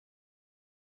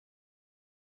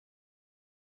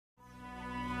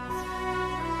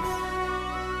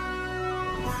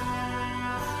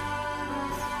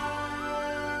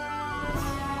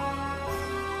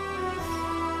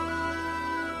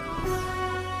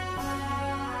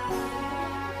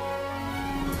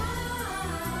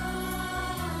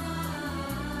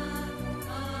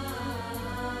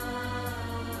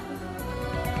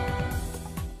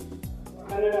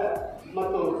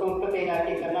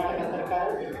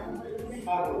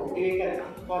ಹಾಗೂ ದಿವೇಕರ್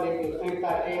ಕಾಲೇಜು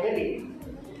ಸಂಯುಕ್ತಾಶ್ರಯದಲ್ಲಿ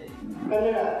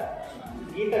ಕನ್ನಡ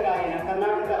ಗೀತಗಾಯನ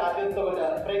ಕರ್ನಾಟಕ ರಾಜ್ಯೋತ್ಸವದ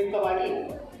ಪ್ರಯುಕ್ತವಾಗಿ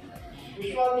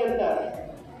ವಿಶ್ವಾದ್ಯಂತ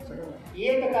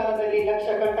ಏಕಕಾಲದಲ್ಲಿ ಲಕ್ಷ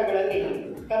ಕಂಠಗಳಲ್ಲಿ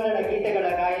ಕನ್ನಡ ಗೀತೆಗಳ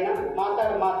ಗಾಯನ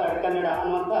ಮಾತಾಡು ಕನ್ನಡ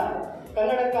ಅನ್ನುವಂಥ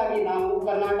ಕನ್ನಡಕ್ಕಾಗಿ ನಾವು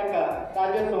ಕರ್ನಾಟಕ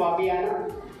ರಾಜ್ಯೋತ್ಸವ ಅಭಿಯಾನ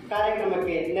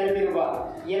ಕಾರ್ಯಕ್ರಮಕ್ಕೆ ನೆರವಿರುವ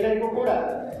ಎಲ್ಲರಿಗೂ ಕೂಡ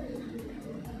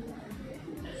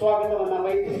ಸ್ವಾಗತವನ್ನು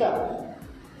ಬಯಸುತ್ತಾ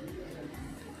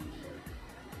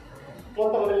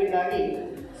ಮೊದಲನೇದಾಗಿ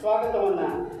ಸ್ವಾಗತವನ್ನು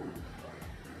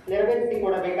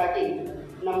ನೆರವೇರಿಸಿಕೊಡಬೇಕಾಗಿ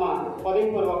ನಮ್ಮ ಪದವಿ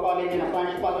ಪೂರ್ವ ಕಾಲೇಜಿನ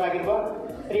ಪ್ರಾಂಶುಪಾಲರಾಗಿರುವ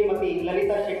ಶ್ರೀಮತಿ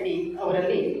ಲಲಿತಾ ಶೆಟ್ಟಿ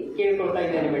ಅವರಲ್ಲಿ ಕೇಳಿಕೊಳ್ತಾ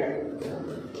ಇದ್ದೇನೆ ಮೇಡಮ್.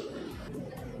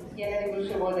 ಎಲ್ಲರಿಗೂ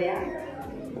ಶುಭೋದಯ.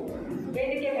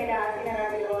 ವೇದಿಕೆ ಮೇಲೆ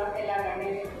ಆಸೀನರಾಗಿರುವ ಎಲ್ಲ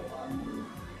ಗಣ್ಯರೇ,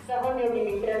 ಸಹೋದ್ಯೋಗಿ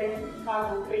ಮಿತ್ರರೇ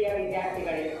ಹಾಗೂ ಪ್ರಿಯ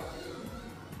ವಿದ್ಯಾರ್ಥಿಗಳೇ,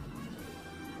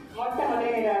 ಮೊಟ್ಟ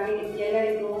ಮೊದಲನೇದಾಗಿ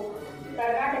ಎಲ್ಲರಿಗೂ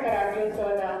ಕರ್ನಾಟಕ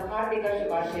ರಾಜ್ಯೋತ್ಸವದ ಹಾರ್ದಿಕ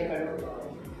ಶುಭಾಶಯಗಳು.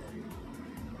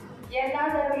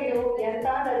 ಎಲ್ಲಾದರೂ ಇರು,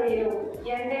 ಎಂತಾದರೂ ಇರು,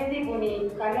 ಎಂದೆಂದಿಗೂ ನೀ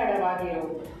ಕನ್ನಡವಾಗಿರು.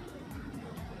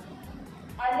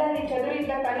 ಅಲ್ಲಲ್ಲಿ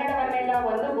ಚದುರಿದ್ದ ಕನ್ನಡವನ್ನೆಲ್ಲ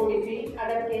ಒಂದುಗೂಡಿಸಿ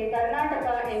ಅದಕ್ಕೆ ಕರ್ನಾಟಕ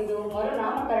ಎಂದು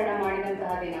ಮರುನಾಮಕರಣ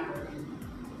ಮಾಡಿದಂತಹ ದಿನ.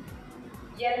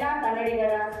 ಎಲ್ಲ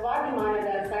ಕನ್ನಡಿಗರ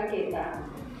ಸ್ವಾಭಿಮಾನದ ಸಂಕೇತ.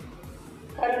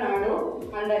 ಕರುನಾಡು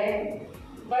ಅಂದರೆ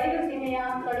ಬಯಲು ಸೀಮೆಯ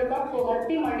ಕಡುಕಪ್ಪು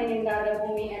ಹತ್ತಿ ಮಣ್ಣಿನಿಂದಾದ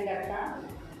ಭೂಮಿ ಎಂದರ್ಥ,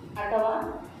 ಅಥವಾ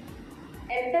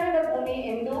ಎತ್ತರದ ಭೂಮಿ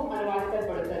ಎಂದು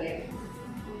ಅನುವಾದಿಸಲ್ಪಡುತ್ತದೆ.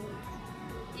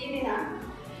 ಈ ದಿನ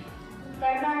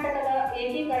ಕರ್ನಾಟಕದ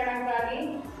ಏಕೀಕರಣಕ್ಕಾಗಿ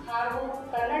ಹಾಗೂ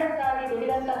ಕನ್ನಡಕ್ಕಾಗಿ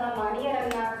ದುಡಿದಂತಹ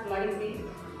ಮಹನೀಯರನ್ನ ಸ್ಮರಿಸಿ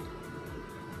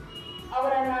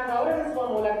ಅವರನ್ನು ಗೌರವಿಸುವ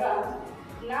ಮೂಲಕ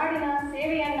ನಾಡಿನ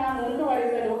ಸೇವೆಯನ್ನ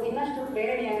ಮುಂದುವರಿಸಲು ಇನ್ನಷ್ಟು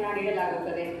ಪ್ರೇರಣೆಯನ್ನ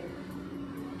ನೀಡಲಾಗುತ್ತದೆ.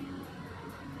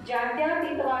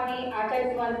 ಜಾತ್ಯತೀತವಾಗಿ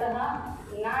ಆಚರಿಸುವಂತಹ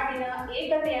ನಾಡಿನ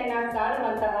ಏಕತೆಯನ್ನ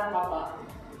ಸಾರುವಂತಹ ಹಬ್ಬ.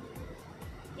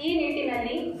 ಈ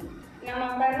ನಿಟ್ಟಿನಲ್ಲಿ ನಮ್ಮ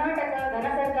ಕರ್ನಾಟಕ ಘನ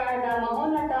ಸರ್ಕಾರದ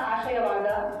ಮಹೋನ್ನತ ಆಶಯವಾದ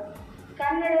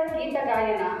ಕನ್ನಡ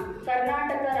ಗೀತಗಾಯನ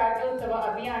ಕರ್ನಾಟಕ ರಾಜ್ಯೋತ್ಸವ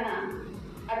ಅಭಿಯಾನ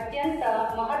ಅತ್ಯಂತ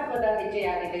ಮಹತ್ವದ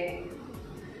ಹೆಜ್ಜೆಯಾಗಿದೆ.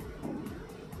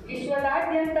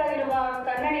 ವಿಶ್ವದಾದ್ಯಂತ ಇರುವ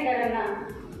ಕನ್ನಡಿಗರನ್ನ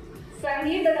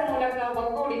ಸಂಗೀತದ ಮೂಲಕ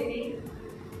ಒಗ್ಗೂಡಿಸಿ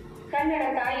ಕನ್ನಡ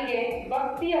ತಾಯಿಗೆ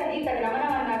ಭಕ್ತಿಯ ಗೀತ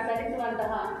ನಮನವನ್ನು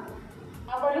ಸಲ್ಲಿಸುವಂತಹ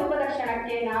ಅಪರೂಪದ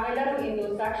ಕ್ಷಣಕ್ಕೆ ನಾವೆಲ್ಲರೂ ಇಂದು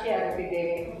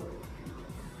ಸಾಕ್ಷಿಯಾಗುತ್ತಿದ್ದೇವೆ.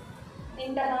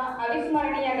 ಇಂತಹ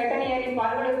ಅವಿಸ್ಮರಣೀಯ ಘಟನೆಯಲ್ಲಿ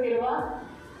ಪಾಲ್ಗೊಳ್ಳುತ್ತಿರುವ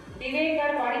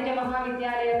ದಿವೇಕರ್ ವಾಣಿಜ್ಯ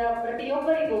ಮಹಾವಿದ್ಯಾಲಯದ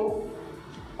ಪ್ರತಿಯೊಬ್ಬರಿಗೂ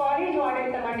ಕಾಲೇಜು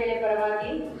ಆಡಳಿತ ಮಂಡಳಿಯ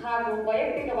ಪರವಾಗಿ ಹಾಗೂ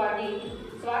ವೈಯಕ್ತಿಕವಾಗಿ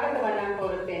ಸ್ವಾಗತವನ್ನು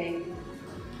ಕೋರುತ್ತೇನೆ.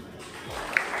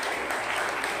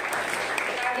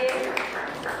 ಹಾಗೆ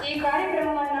ಈ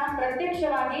ಕಾರ್ಯಕ್ರಮವನ್ನು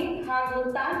ಪ್ರತ್ಯಕ್ಷವಾಗಿ ಹಾಗೂ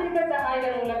ತಾಂತ್ರಿಕ ಸಹಾಯದ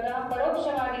ಮೂಲಕ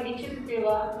ಪರೋಕ್ಷವಾಗಿ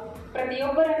ವೀಕ್ಷಿಸುತ್ತಿರುವ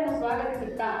ಪ್ರತಿಯೊಬ್ಬರನ್ನು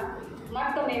ಸ್ವಾಗತಿಸುತ್ತಾ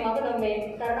ಮಗದೊಮ್ಮೆ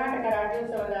ಕರ್ನಾಟಕ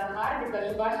ರಾಜ್ಯೋತ್ಸವದ ಹಾರ್ದಿಕ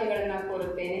ಶುಭಾಶಯಗಳನ್ನು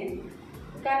ಕೋರುತ್ತೇನೆ.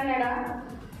 ಕನ್ನಡ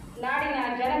ನಾಡಿನ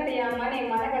ಜನತೆಯ ಮನೆ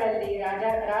ಮನಗಳಲ್ಲಿ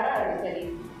ರಾರಾಜಿಸಲಿ.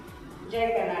 ಜಯ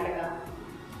ಕರ್ನಾಟಕ.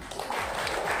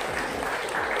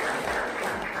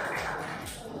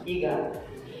 ಈಗ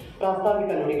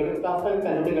ಪ್ರಾಸ್ತಾವಿಕ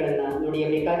ನುಡಿಗಳನ್ನು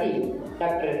ನುಡಿಯಬೇಕಾಗಿ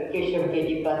ಡಾಕ್ಟರ್ ಕೇಶವ್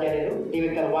ಕೆಜಿ ಪ್ರಾಚಾರ್ಯರು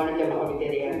ದಿವೇಕರ್ ವಾಣಿಜ್ಯ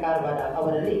ಮಹಾವಿದ್ಯಾಲಯ ಕಾರವಾರ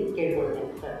ಅವರಲ್ಲಿ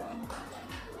ಕೇಳಿಕೊಳ್ತೇನೆ ಸರ್.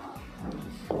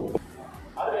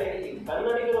 ಆದರೆ ಈ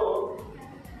ಕನ್ನಡಿಗರು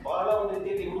ಬಹಳ ಒಂದು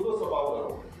ರೀತಿಯಲ್ಲಿ ಮೃದು ಸ್ವಭಾವಗಳು.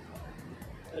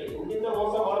 ಹಿಂದಿಂದ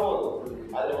ಮೋಸ ಮಾಡಬಹುದು,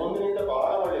 ಆದರೆ ಮುಂದಿನಿಂದ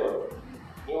ಬಹಳ ಒಳ್ಳೆಯವರು.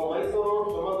 ನೀವು ಮೈಸೂರು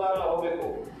ಶಿವಮೊಗ್ಗ ಹೋಗಬೇಕು.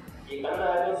 ಈ ಕನ್ನಡ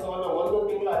ರಾಜ್ಯೋತ್ಸವವನ್ನು 1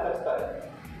 ತಿಂಗಳು ಆಚರಿಸ್ತಾರೆ.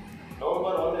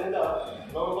 ನವೆಂಬರ್ 1ರಿಂದ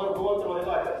ನವೆಂಬರ್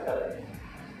 30ರವರೆಗೂ ಆಚರಿಸ್ತಾರೆ.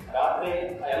 ರಾತ್ರಿ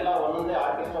ಎಲ್ಲ ಒಂದೊಂದೇ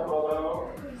ಆರ್ಕೆಸ್ಟ್ರಾ ಪ್ರೋಗ್ರಾಮು,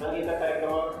 ಸಂಗೀತ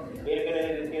ಕಾರ್ಯಕ್ರಮ, ಬೇರೆ ಬೇರೆ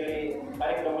ರೀತಿಯಲ್ಲಿ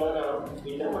ಕಾರ್ಯಕ್ರಮಗಳನ್ನು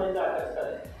ವಿಜೃಂಭಣೆಯಿಂದ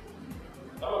ಆಚರಿಸ್ತಾರೆ.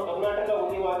 ನಮ್ಮ ಕರ್ನಾಟಕ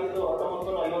ಉದಯವಾಗಿದ್ದು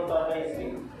 1956ನೇ ಇಸ್ವಿ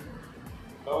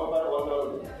ನವೆಂಬರ್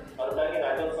 1ರಂದು. ಅದಕ್ಕಾಗಿ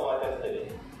ರಾಜ್ಯೋತ್ಸವ ಆಚರಿಸ್ತೇವೆ.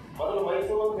 ಮೊದಲು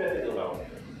ಮೈಸೂರು ಅಂತ ಹೇಳ್ತಿದ್ವಿ ನಾವು.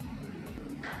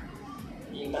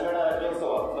 ಈ ಕನ್ನಡ